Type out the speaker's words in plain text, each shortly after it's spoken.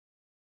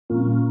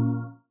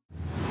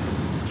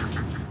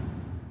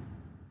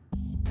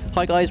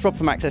Hi guys, Rob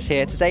from Access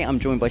here. Today I'm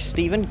joined by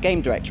Stephen,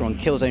 Game Director on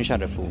Killzone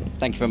Shadowfall.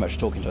 Thank you very much for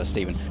talking to us,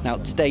 Stephen. Now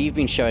today you've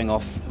been showing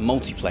off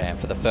multiplayer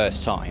for the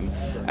first time.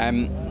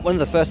 One of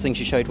the first things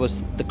you showed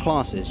was the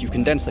classes. You've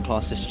condensed the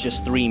classes to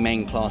just 3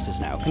 main classes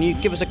now. Can you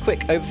give us a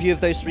quick overview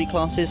of those 3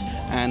 classes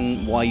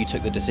and why you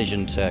took the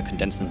decision to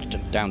condense them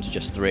down to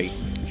just 3?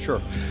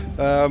 Sure.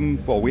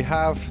 Well, we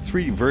have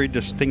 3 very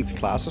distinct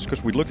classes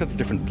because we looked at the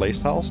different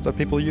playstyles that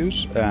people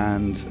use,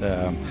 and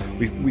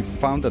we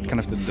found that kind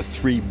of the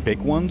 3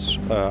 big ones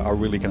are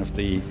really kind of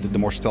the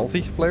more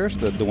stealthy players,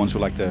 the ones who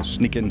like to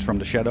sneak in from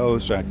the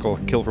shadows,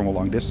 kill from a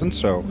long distance.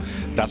 So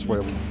that's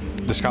where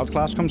the Scout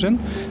class comes in,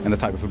 and the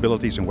type of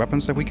abilities and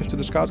weapons that we give to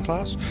the Scout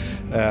class.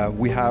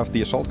 We have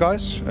the Assault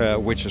guys,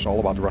 which is all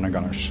about the runner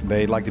gunners.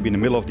 They like to be in the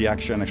middle of the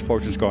action,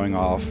 explosions going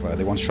off,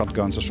 they want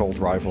shotguns, assault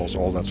rifles,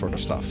 all that sort of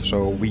stuff.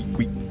 So we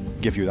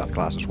give you that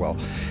class as well.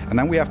 And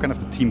then we have kind of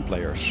the team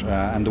players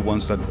and the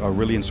ones that are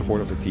really in support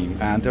of the team.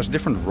 And there's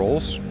different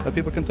roles that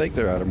people can take.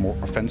 They're either more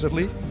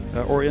offensively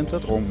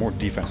oriented or more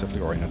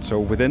defensively oriented. So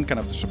within kind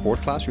of the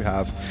support class you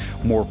have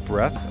more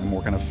breadth and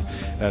more kind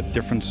of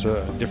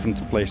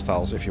different play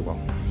styles, if you will.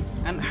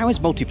 And how is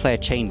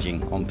multiplayer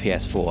changing on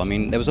PS4? I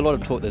mean, there's a lot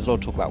of talk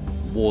about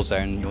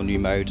Warzone, your new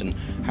mode, and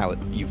how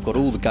you've got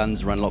all the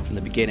guns unlocked from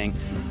the beginning.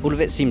 All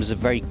of it seems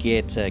very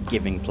geared to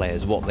giving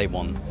players what they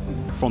want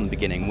from the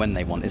beginning, when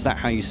they want. Is that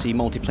how you see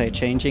multiplayer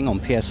changing on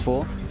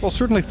PS4? Well,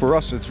 certainly for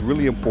us it's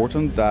really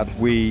important that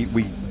we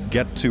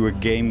get to a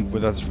game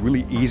that's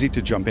really easy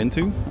to jump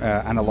into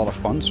and a lot of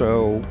fun.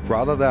 So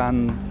rather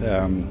than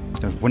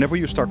whenever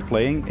you start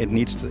playing, it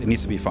needs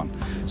to be fun.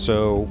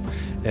 So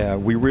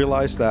we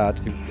realize that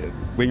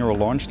when you're a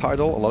launch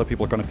title, a lot of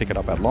people are going to pick it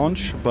up at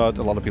launch, but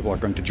a lot of people are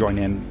going to join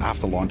in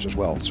after launch as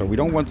well. So we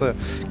don't want to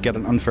get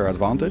an unfair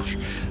advantage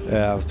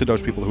to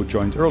those people who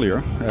joined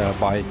earlier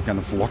by kind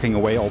of locking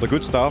away all the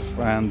good stuff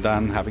and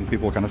then having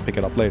people kind of pick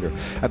it up later.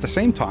 At the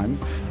same time,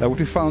 what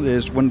we found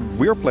is when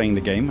we're playing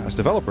the game as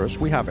developers,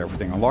 we have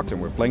everything unlocked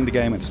and we're playing the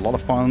game. It's a lot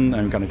of fun,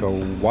 and we're going to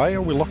go, why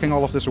are we locking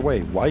all of this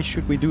away? Why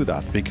should we do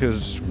that?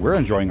 Because we're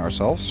enjoying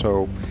ourselves,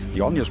 so the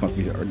audience must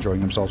be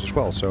enjoying themselves as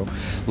well. So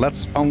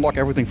let's unlock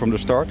everything from the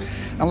start,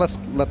 and let's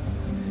let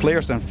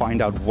players then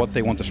find out what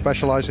they want to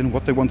specialize in,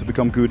 what they want to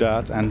become good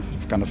at, and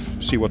kind of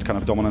see what kind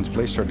of dominant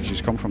play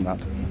strategies come from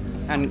that.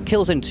 And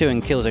Killzone 2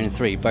 and Killzone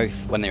 3,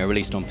 both when they were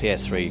released on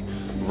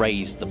PS3,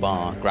 raised the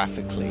bar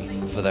graphically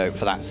for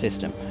that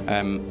system.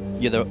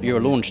 You're a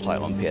launch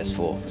title on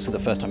PS4, so the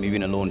first time you've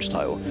been a launch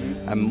title.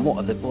 What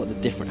are the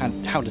different?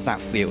 And how does that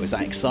feel? Is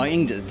that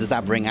exciting? Does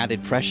that bring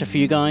added pressure for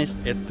you guys?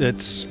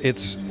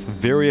 It's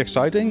very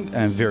exciting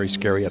and very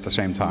scary at the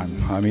same time.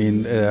 I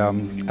mean,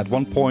 at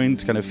one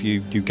point, kind of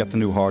you get the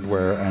new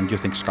hardware and you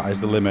think sky's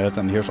the limit,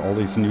 and here's all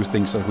these new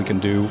things that we can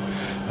do.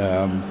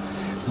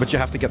 But you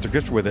have to get to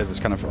grips with it. It's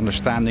kind of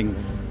understanding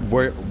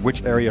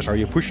which areas are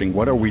you pushing,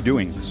 what are we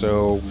doing.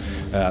 So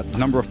the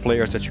number of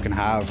players that you can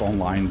have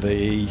online,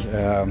 the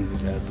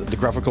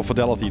graphical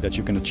fidelity that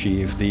you can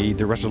achieve,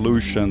 the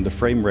resolution, the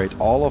frame rate,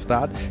 all of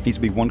that needs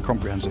to be one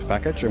comprehensive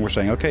package. And we're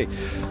saying, okay,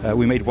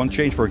 we made one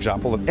change, for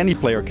example, that any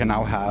player can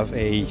now have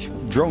a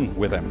drone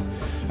with them.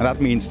 And that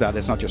means that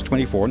it's not just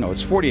 24, no,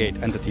 it's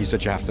 48 entities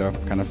that you have to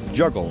kind of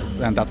juggle.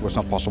 And that was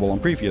not possible on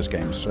previous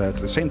games. At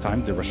the same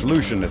time, the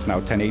resolution is now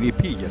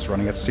 1080p, it's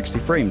running at 60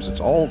 frames. It's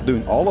all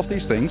doing all of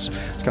these things.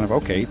 It's kind of,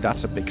 okay,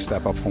 that's a big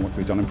step up from what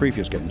we've done in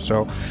previous games.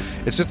 So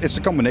it's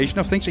a combination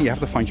of things, and you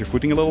have to find your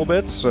footing a little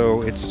bit.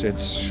 So it's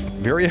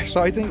very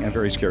exciting and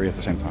very scary at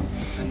the same time.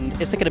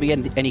 And is there going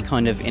to be any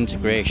kind of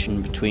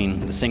integration between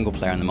the single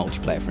player and the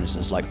multiplayer? For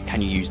instance, like,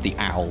 can you use the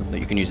OWL that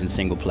you can use in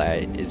single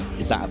player? Is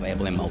that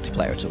available in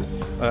multiplayer at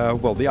all?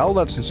 Well, the OWL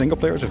that's in single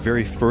player is a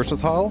very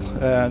versatile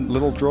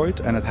little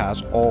droid, and it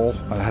has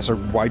a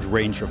wide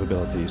range of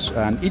abilities.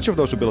 And each of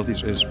those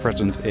abilities is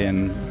present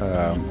in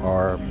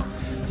our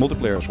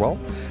multiplayer as well,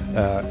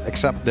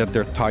 except that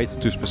they're tied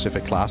to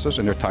specific classes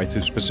and they're tied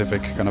to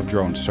specific kind of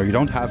drones. So you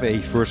don't have a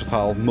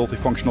versatile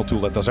multifunctional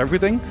tool that does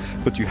everything,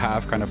 but you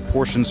have kind of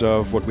portions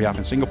of what we have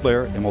in single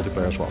player and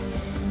multiplayer as well.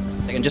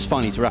 And just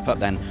finally, to wrap up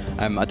then,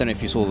 I don't know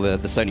if you saw the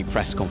Sony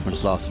press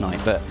conference last night,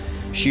 but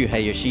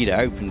Shuhei Yoshida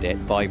opened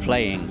it by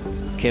playing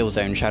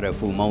Killzone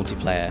Shadowfall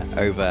multiplayer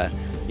over,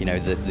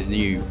 the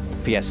new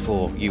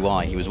PS4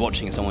 UI. He was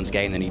watching someone's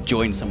game, then he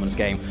joined someone's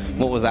game.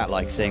 What was that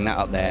like, seeing that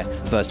up there,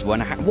 first of all?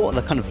 And what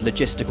are the kind of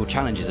logistical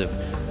challenges of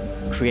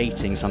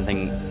creating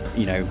something,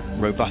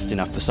 robust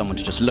enough for someone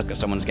to just look at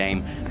someone's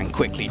game and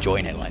quickly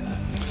join it like that?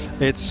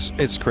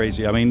 It's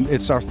crazy. I mean,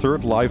 it's our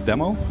 3rd live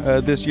demo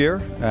this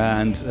year,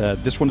 and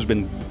this one has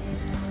been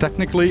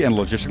technically and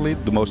logistically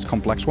the most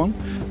complex one,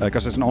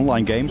 because it's an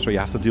online game, so you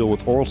have to deal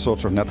with all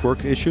sorts of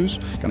network issues.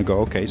 Kind of go,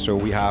 okay, so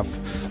we have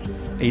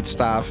 8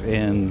 staff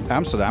in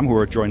Amsterdam who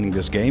are joining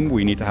this game.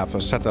 We need to have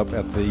a setup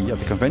at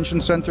the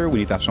convention center. We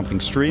need to have something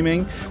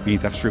streaming. We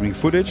need to have streaming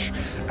footage,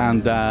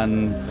 and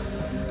then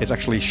it's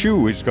actually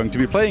Shu who's going to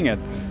be playing it.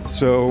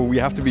 So we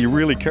have to be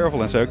really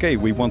careful and say, okay,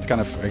 we want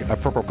kind of a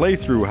proper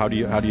playthrough. How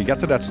do you get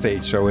to that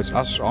stage? So it's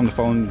us on the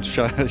phone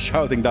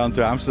shouting down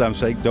to Amsterdam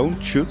saying, don't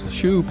shoot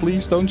Shu,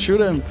 please don't shoot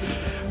him.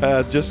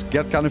 Just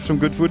get kind of some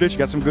good footage,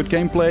 get some good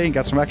gameplay, and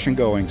get some action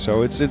going.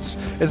 So it's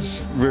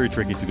very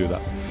tricky to do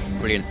that.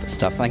 Brilliant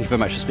stuff. Thank you very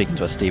much for speaking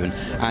to us, Stephen.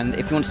 And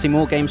if you want to see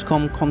more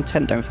Gamescom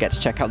content, don't forget to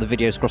check out the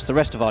videos across the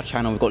rest of our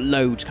channel. We've got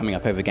loads coming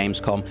up over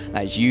Gamescom.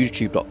 That is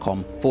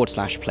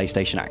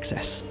youtube.com/PlayStation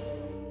Access.